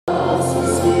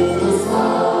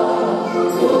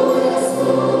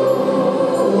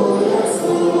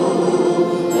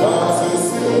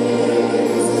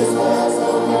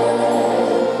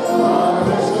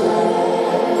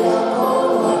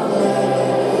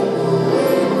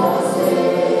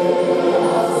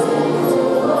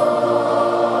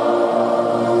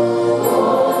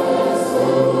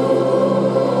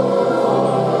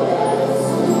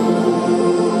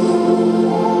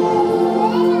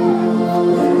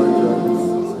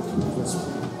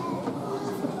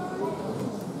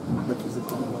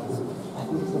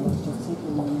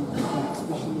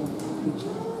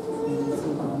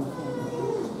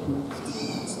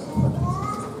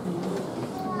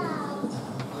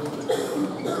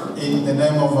In the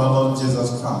name of our Lord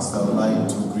Jesus Christ, I would like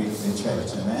to greet the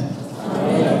church. Amen.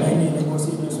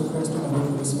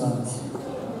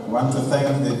 I want to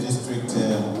thank the district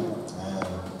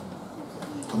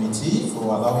committee for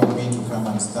allowing me to come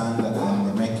and stand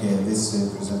and make this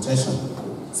presentation.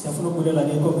 You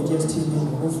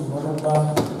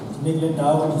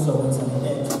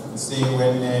see,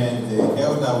 when the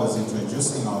elder was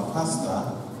introducing our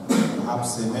pastor,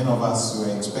 perhaps many of us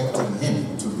were expecting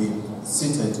him to be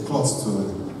seated close to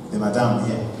the madam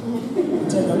here.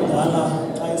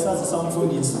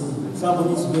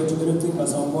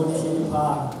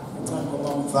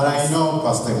 But I know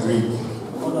Pastor Greek.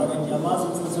 We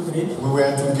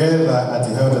were together at the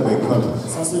Helderberg College.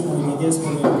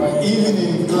 Even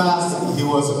in class, he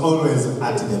was always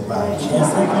at the back.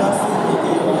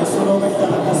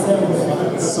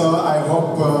 So I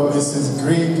hope Mrs.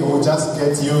 Greek will just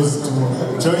get used to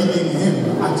joining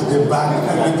him at the back,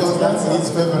 because that's his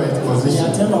favorite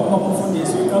position.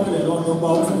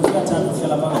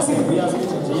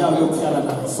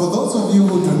 For those of you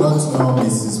who do not know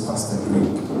Mrs. Pastor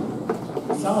Greek,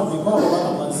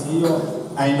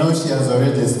 I know she has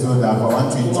already stood up. I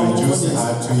want to introduce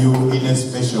her to you in a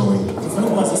special way.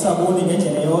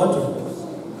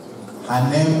 Her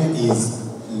name is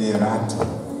Lerato.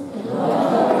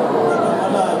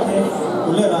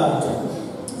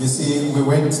 You see, we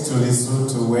went to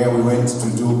Lesotho where we went to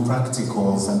do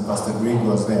practicals, and Pastor Greg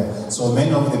was there. So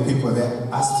many of the people there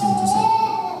asked him to say,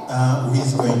 who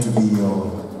is going to be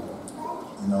your,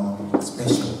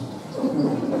 special?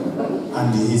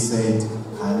 And he said,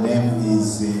 her name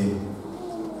is,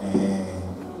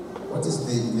 what is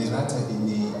the Lerata in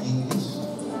English?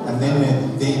 And then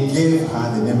they gave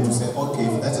her the name to say, okay,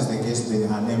 if that is the case, then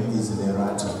her name is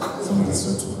Lerata from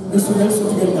Lesotho. So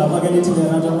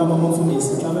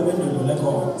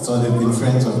they've been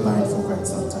friends of mine for quite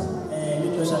some time.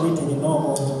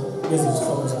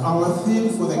 Our theme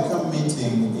for the camp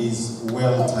meeting is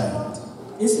well-timed.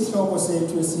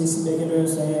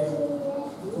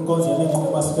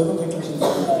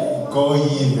 Go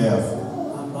ye therefore.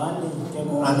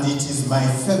 And it is my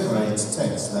favorite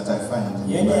text that I find in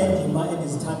the Bible.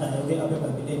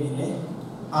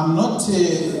 I'm not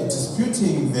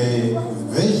disputing the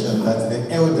version that the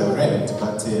elder read,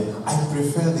 but I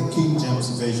prefer the King James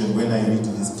version when I read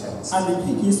this text.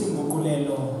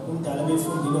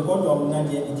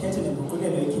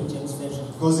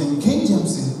 Because in King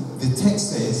James, the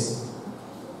text says,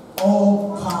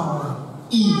 all power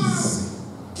is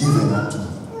given unto me.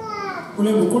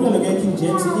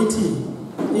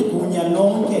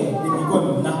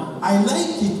 I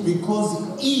like it because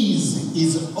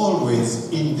is always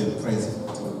in the present.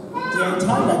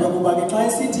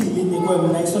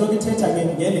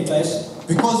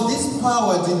 Because this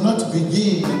power did not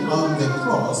begin on the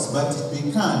cross, but it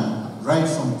began right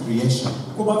from creation.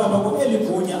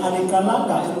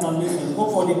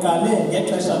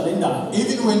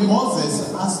 Even when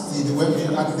Moses asked at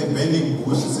the burning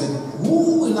bush, he said,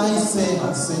 who will I say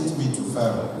has sent me to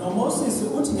Pharaoh? And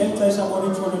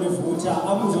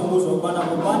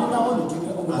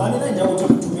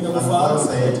God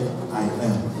said, I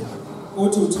am.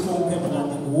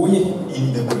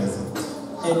 In the present.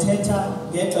 Because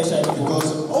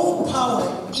all power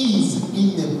is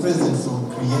in the present from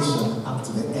creation up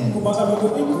to the end. By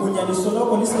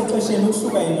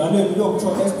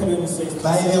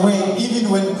the way, even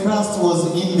when Christ was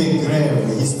in the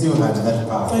grave, he still had that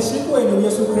power. Because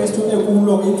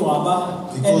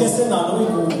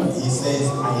he says,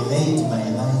 I laid my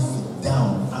life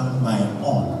down on my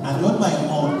own, and on my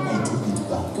own I took it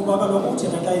back. The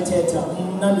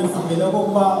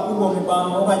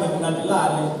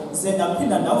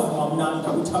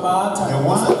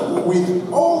one with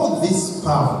all this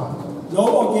power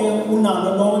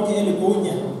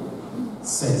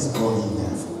says, go in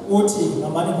therefore.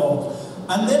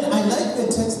 And then I like the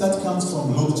text that comes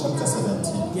from Luke chapter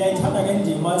 17. If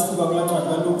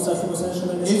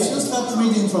you start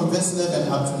reading from verse 11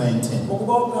 up to 19, I'm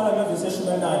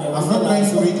not going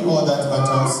to read all that, but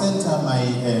I'll center my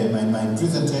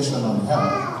presentation on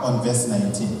hell on verse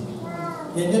 19.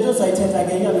 This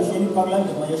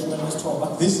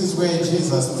is where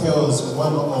Jesus tells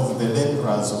one of the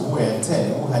lepers who were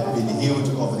 10 who had been healed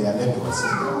of their leprosy.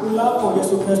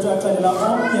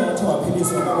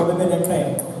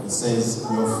 He says,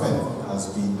 your faith has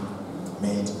been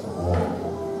made whole.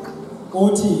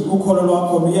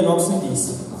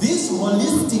 This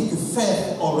holistic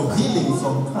faith or healing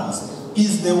from Christ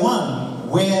is the one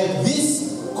where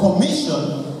this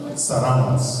commission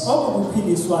surrounds.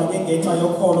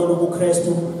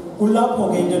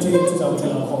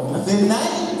 The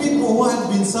 9 people who had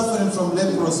been suffering from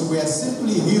leprosy were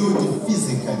simply healed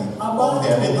physically of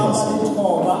their leprosy.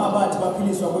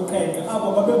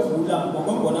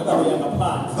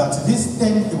 But this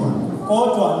 10th one, he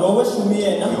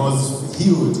was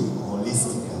healed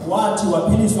holistically.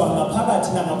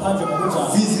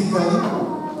 Physically,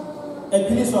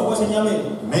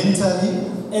 mentally,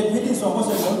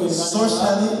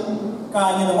 socially,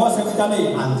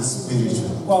 and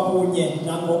spiritually.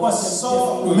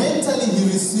 So mentally he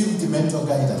received mental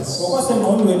guidance.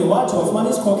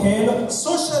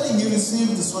 Socially he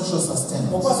received social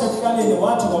sustenance.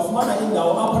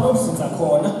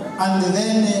 And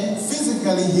then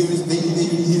physically he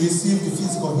received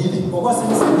physical healing.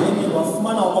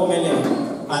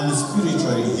 And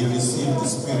spiritually he received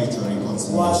spiritual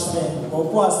reconciliation.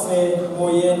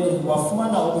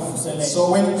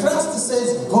 So when Christ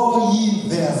says, go ye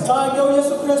therefore,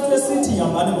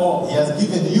 he has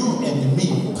given you and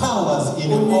me powers in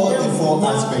all the 4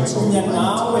 aspects of humanity.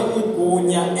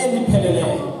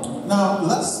 Now,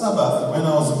 last Sabbath, when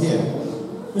I was here,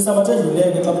 we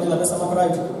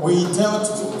dealt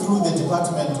through the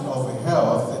Department of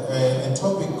Health a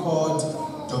topic called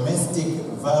domestic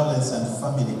violence and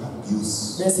family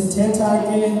abuse. And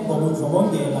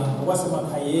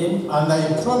I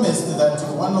promised that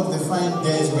one of the fine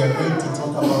days we are going to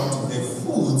talk about the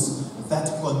foods that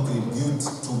contribute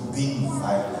to being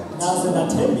violent. I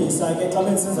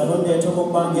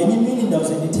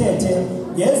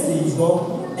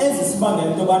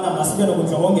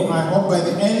hope by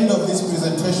the end of this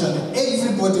presentation,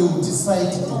 everybody will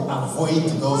decide to avoid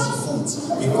those foods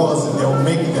because they will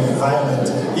make them violent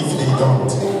if they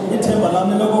don't.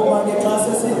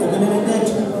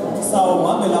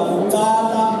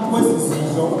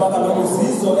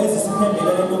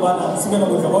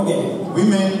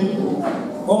 Women,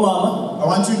 I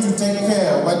want you to take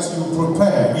care of what you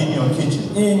prepare in your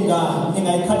kitchen.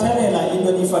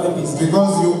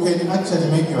 Because you can actually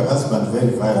make your husband very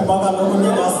violent.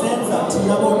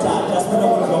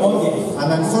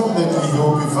 And unfortunately, he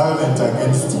will be violent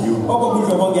against you. So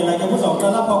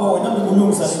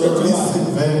listen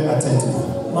very attentively.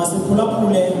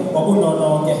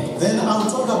 Then I'll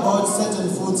talk about certain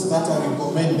foods that are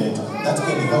recommended that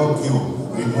can help you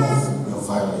remove your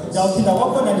violence.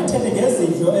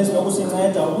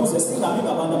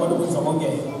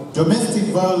 Domestic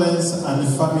violence and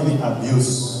family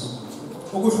abuse.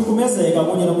 In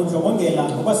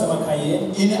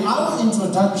our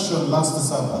introduction last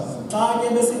Sabbath, I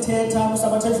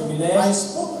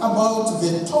spoke about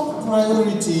the top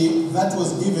priority that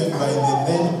was given by the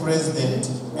then President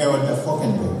Elder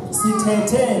Falkenberg.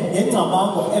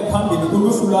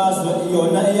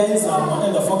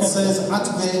 Says at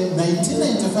the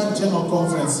 1995 General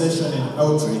Conference session in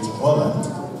Utrecht, Holland,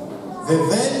 the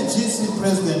then GC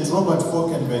President Robert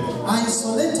Falkenberg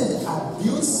isolated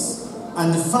abuse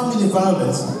and family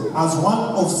violence as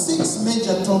one of 6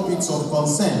 major topics of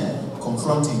concern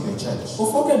confronting the church.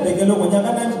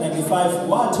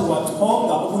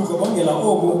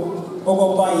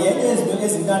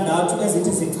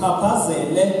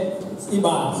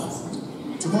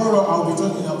 Tomorrow I'll be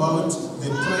talking about the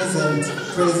present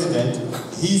president,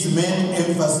 his main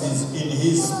emphasis in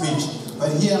his speech.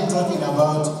 But here I'm talking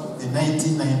about the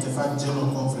 1995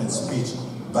 General Conference speech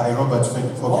by Robert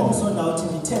Falkenberg.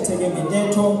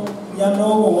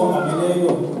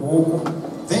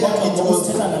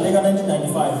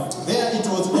 There it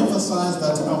was emphasized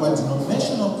that our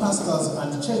denominational pastors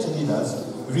and church leaders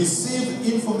receive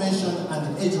information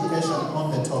and education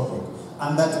on the topic,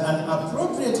 and that an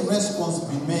appropriate response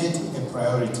be made a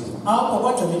priority. The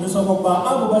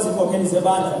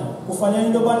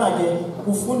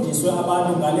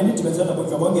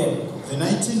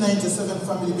 1997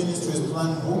 Family Ministries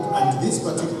Plan Book and this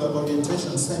particular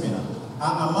orientation seminar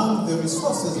are among the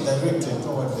resources directed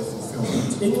toward the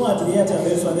fulfillment.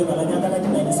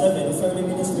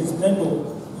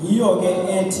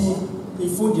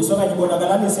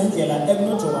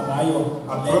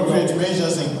 Appropriate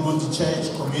measures include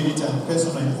church, community, and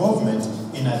personal involvement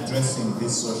in addressing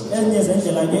this social challenge.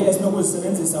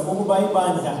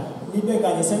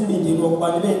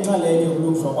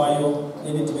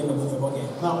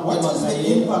 Now, what is the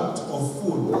impact of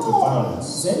food to violence?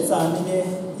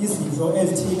 Because we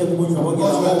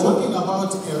are talking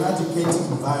about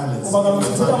eradicating violence. So we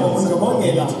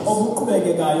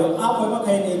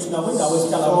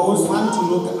want to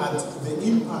look at the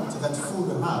impact that food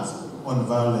has on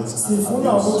violence and abuse.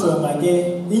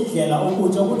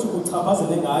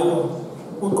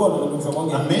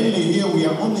 And mainly here we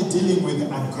are only dealing with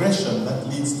aggression that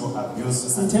leads to abuse.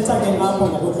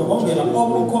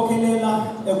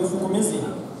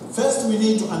 First, we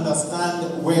need to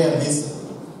understand where this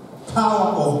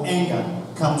power of anger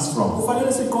comes from. And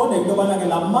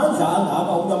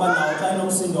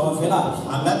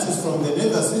that is from the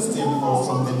nervous system or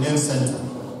from the nerve center.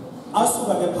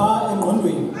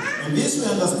 In this, we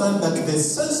understand that the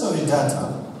sensory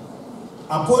data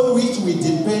upon which we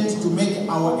depend to make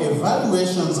our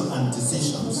evaluations and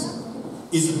decisions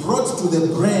is brought to the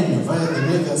brain via the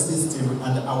nervous system,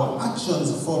 and our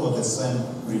actions follow the same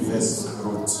reverse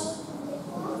route.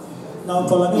 Now,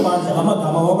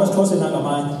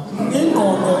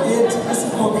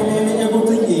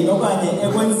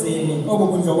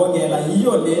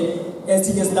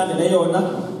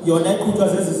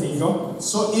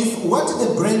 so if what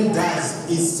the brain does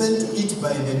is sent to it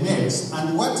by the nerves,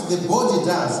 and what the body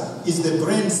does is the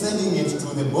brain sending it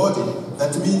to the body,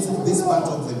 that means this part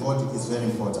of the body is very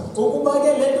important.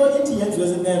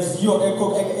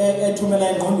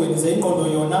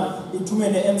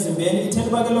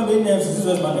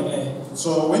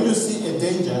 So when you see a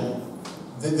danger,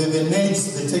 the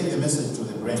nerves, they take the message to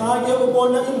the brain.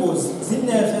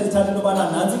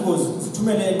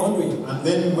 And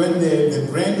then when the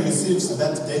brain receives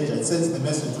that danger, it sends the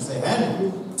message to say,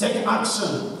 hand, take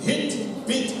action, hit,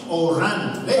 beat, or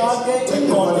run. Let's take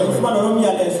the body away.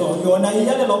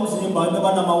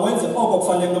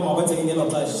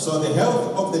 So the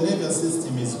health of the nervous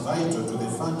system is vital to the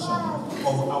function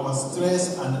of our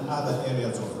stress and other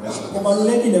areas of response.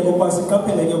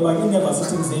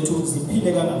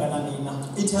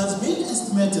 It has been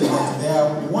estimated that there are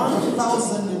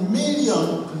 1,000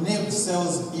 million nerve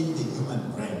cells in the human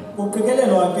brain.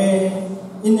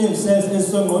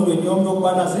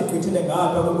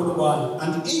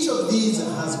 And each of these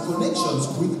has connections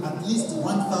with at least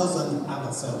 1,000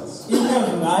 other cells.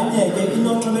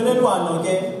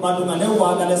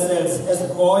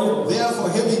 Therefore,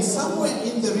 having somewhere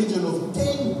in the region of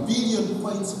 10 billion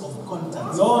points of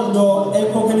contact.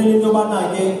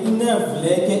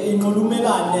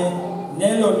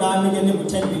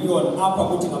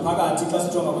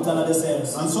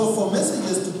 And so for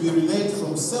messages to be relayed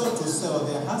from cell to cell,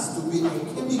 there has to be a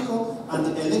chemical and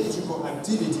electrical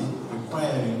activity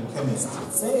requiring chemistry.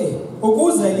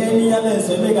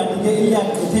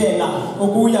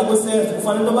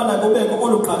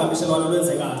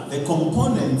 The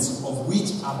components of which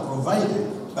are provided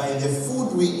by the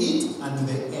food we eat and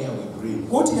the air we breathe.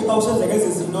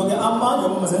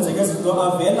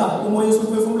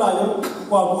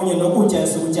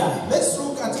 Let's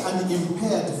look at an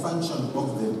impaired function of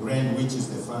the brain, which is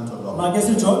the frontal lobe.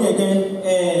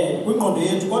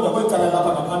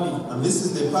 And this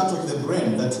is the part of the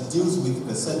brain that deals with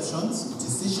perceptions,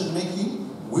 decision making,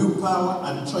 willpower,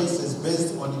 and choices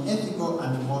based on ethical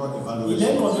and moral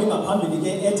evaluation.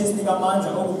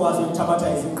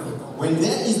 When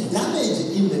there is damage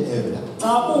in the area,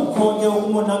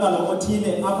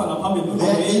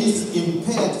 there is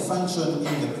impaired function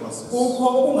in the process.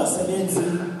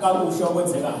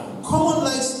 Common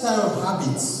lifestyle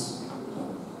habits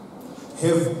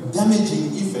have damaging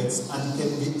effects and can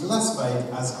be classified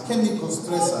as chemical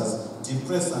stressors,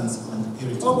 depressants, and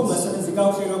irritants.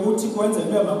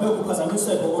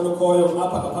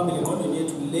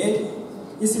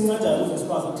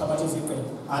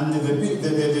 And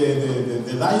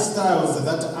the lifestyles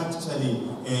that actually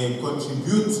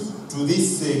contribute to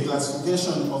this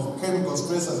classification of chemical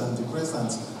stressors and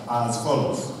depressants are as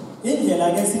follows.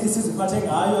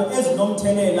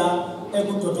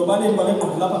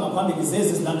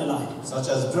 Such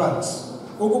as drugs.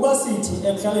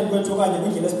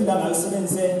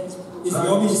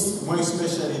 More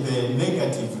especially the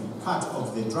negative part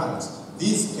of the drugs.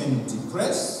 These can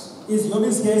depress,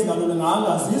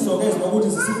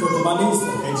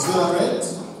 accelerate,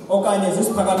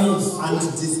 and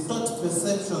distort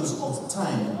perceptions of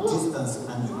time, distance,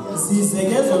 and reality.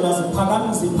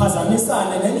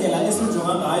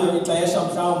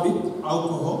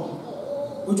 Alcohol,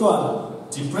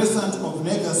 depressant of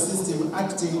nervous system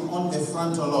acting on the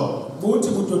frontal lobe,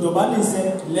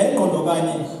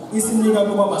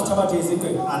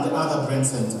 and other brain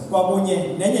centers.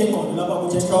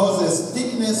 It causes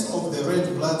thickness of the red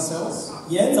blood cells,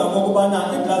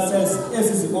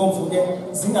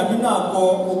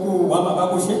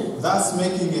 thus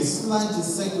making a sluggish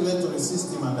circulatory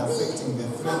system and affecting the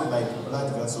thread-like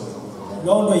blood vessels of the brain.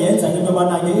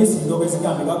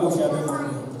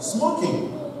 Smoking,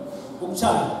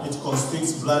 it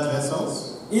constricts blood vessels,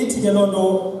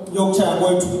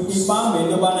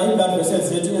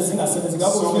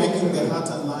 so making the heart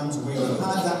and lungs work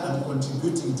harder and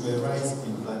contributing to a rise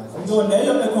in blood pressure.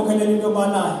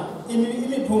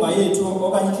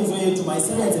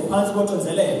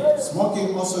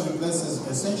 Smoking also replaces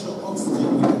essential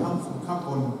oxygen with harmful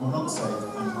carbon monoxide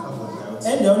and carbon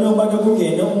dioxide.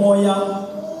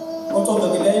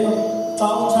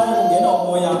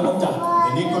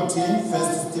 The nicotine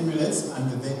first stimulates and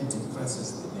then depresses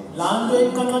the nerves.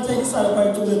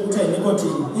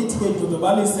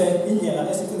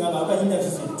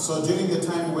 So during the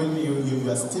time when you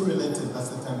are stimulated, that's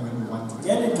the time when you want to.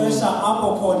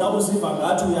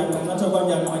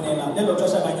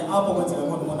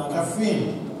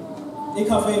 Caffeine.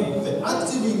 The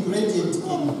active ingredient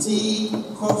in tea,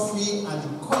 coffee, and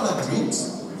cola drinks,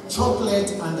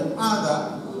 chocolate, and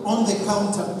other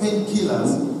on-the-counter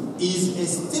painkillers is a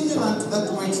stimulant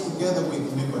that works together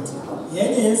with nicotine.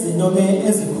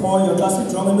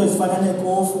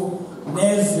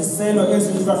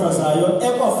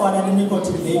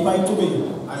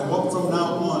 I hope from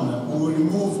now on we will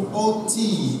remove all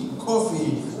tea,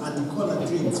 coffee, and cola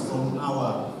drinks from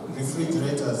our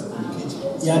refrigerators and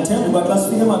kitchens.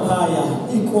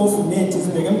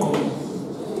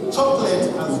 Chocolate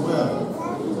as well.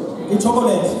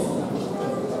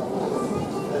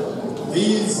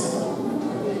 These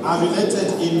are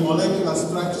related in molecular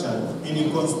structure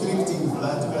in constricting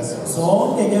blood vessels.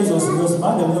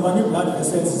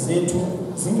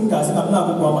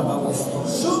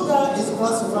 Sugar is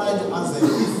classified as a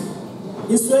leaf.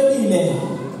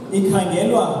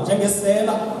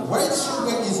 White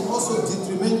sugar is also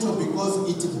detrimental because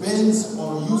it burns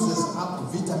or uses up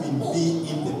vitamin B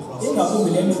in the process.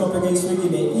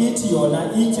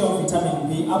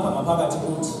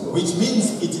 Which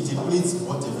means it depletes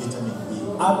what vitamin B.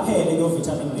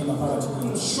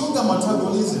 Sugar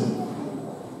metabolism,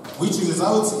 which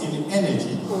results in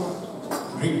energy,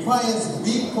 requires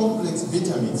B complex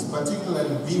vitamins,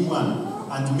 particularly B1,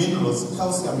 and minerals,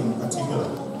 calcium in particular.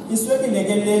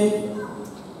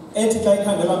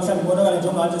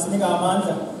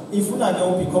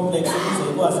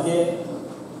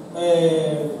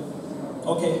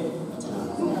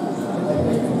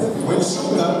 When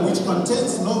sugar, which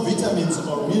contains no vitamins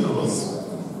or minerals,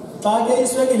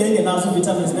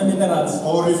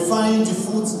 or refined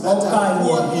foods that are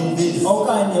poor in this,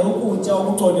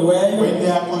 when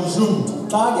they are consumed,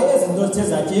 the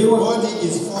body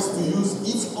is forced to use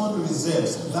its own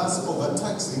reserves, thus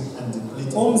overtaxing and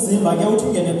depleting.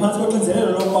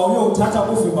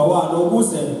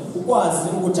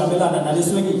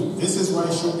 This is why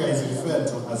sugar is referred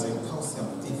to as a calcium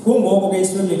thief.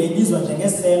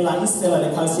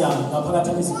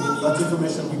 That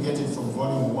information we get it from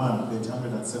volume 1, page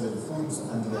 107, Foods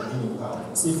and Their Healing Power.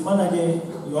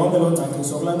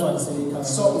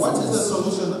 So what is the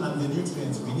solution and the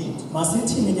nutrients we need?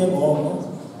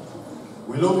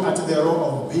 We look at the role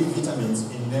of B vitamins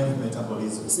in nerve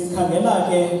metabolism.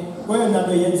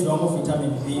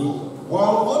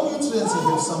 While all nutrients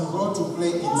have some role to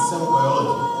play in cell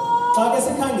biology,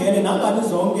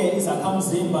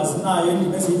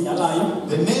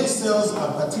 the nerve cells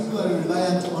are particularly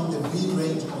reliant on the B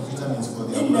range of vitamins for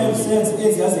their function.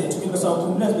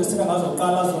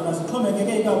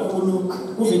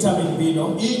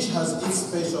 Each has its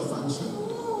special function.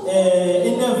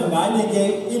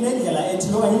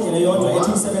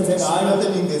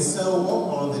 Strengthening the cell wall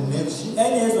or the nerve sheath.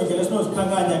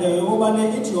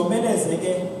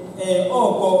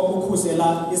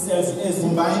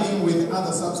 Combining with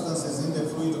other substances in the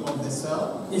fluid of the cell.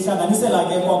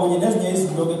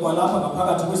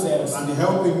 And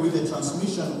helping with the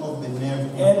transmission of the nerve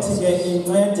impulses.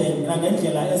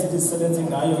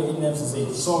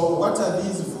 So what are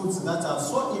these foods that are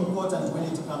so important when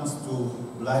it comes to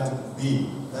blood B,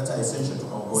 that are essential to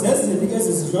our body?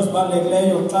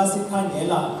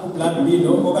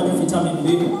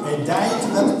 A diet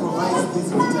that provides these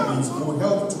vitamins will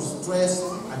help to stress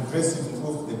aggressive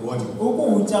proof the body.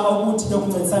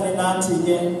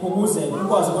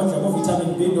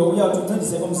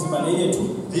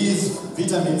 These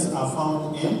vitamins are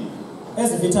found in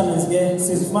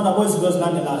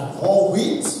whole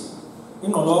wheat,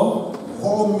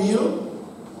 whole meal,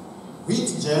 wheat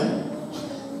germ,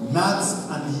 nuts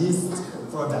and yeast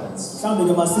products.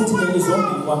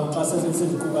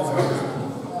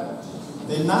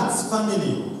 The nuts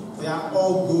family, they are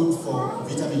all good for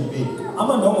vitamin B.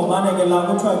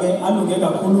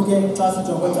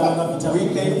 We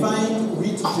can find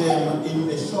wheat germ in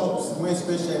the shops, more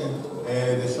especially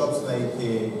the shops like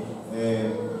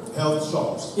health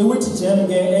shops.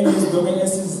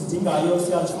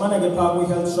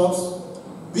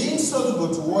 Being soluble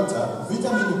to water,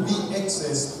 vitamin B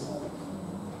excess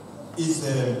to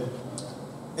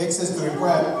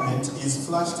requirement is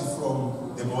flushed from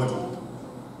the body.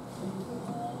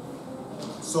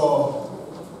 So,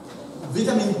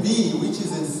 vitamin B, which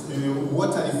is in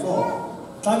watery form,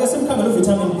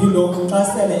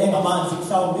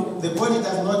 the body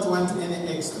does not want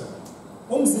any extra.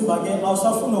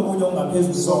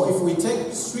 So if we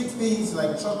take sweet things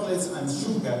like chocolates and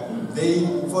sugar,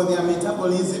 for their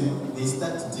metabolism, they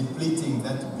start depleting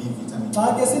that B vitamin.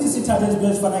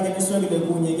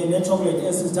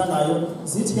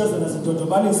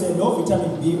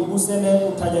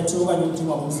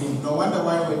 No wonder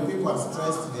why when people are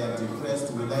stressed, they are depressed,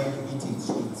 we like eating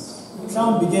sweets.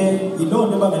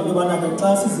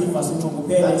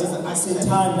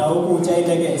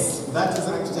 That is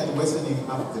actually worsening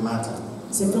up the matter.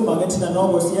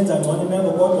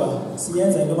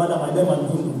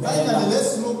 Finally,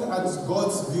 let's look at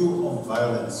God's view of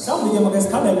violence.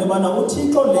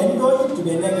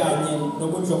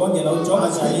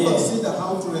 As we consider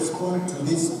how to respond to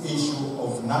this issue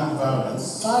of non-violence,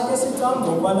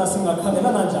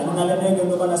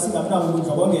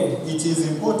 it is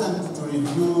important to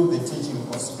review the teaching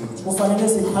of Scripture.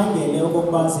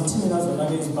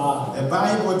 The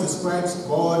Bible describes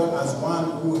God as one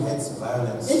who hates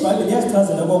violence.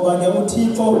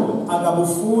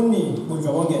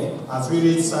 As we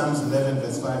read Psalms 11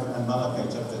 verse 5 and Malachi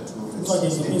chapter 2 verse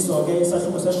 16.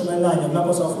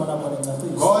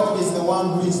 God is the one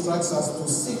who instructs us to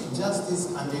seek justice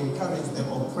and encourage the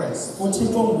oppressed.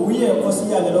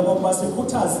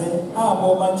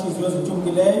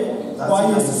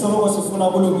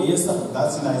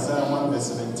 That's in Isaiah 1 verse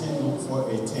 17 for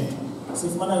 18.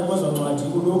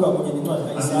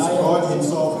 And it's God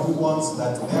himself who wants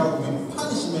that there will be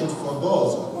punishment for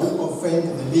those who offend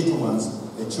the little ones,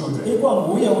 the children.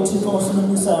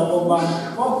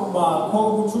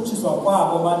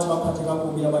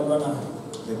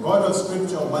 The God of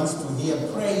Scripture wants to hear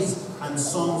praise and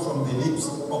song from the lips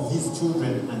of his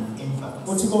children and infants.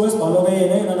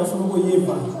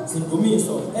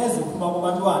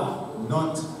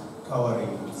 Not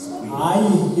cowering screams.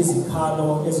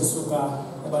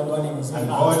 And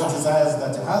God desires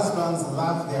that husbands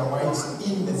love their wives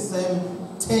in the same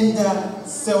tender,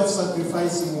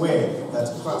 self-sacrificing way that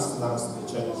Christ loves the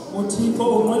church.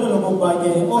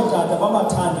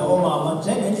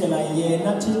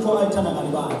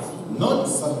 Not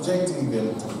subjecting them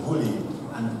to bullying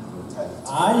and brutality.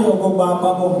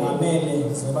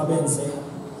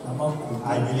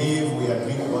 I believe we are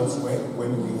doing God's work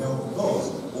when we help those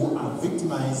who are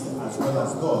victimized as well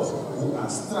as those who are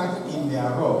struck in their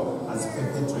role as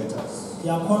perpetrators.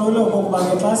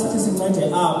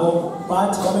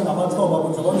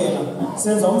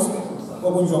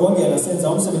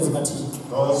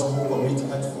 Those who commit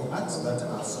hurtful acts that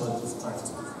are so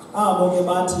destructive.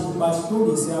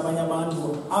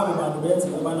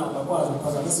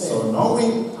 So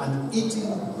knowing and eating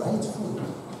right food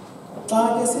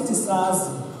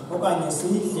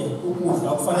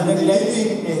and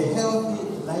living a healthy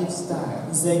lifestyle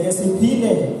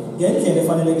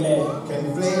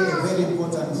can play a very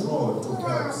important role to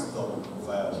help stop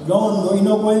violence.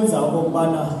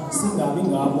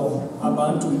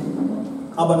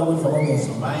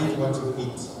 So mind what you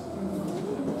eat.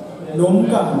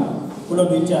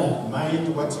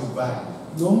 Mind what you buy.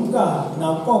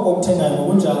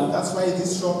 That's why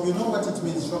this shop, you know what it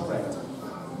means, shop right?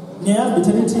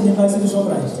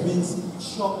 It means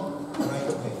shop right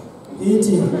way.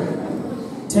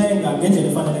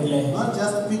 Not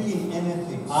just picking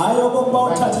anything.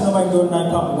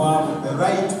 The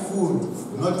right food,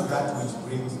 not that which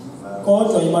brings violence.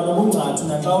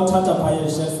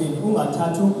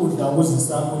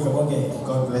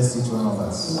 God bless each one of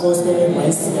us.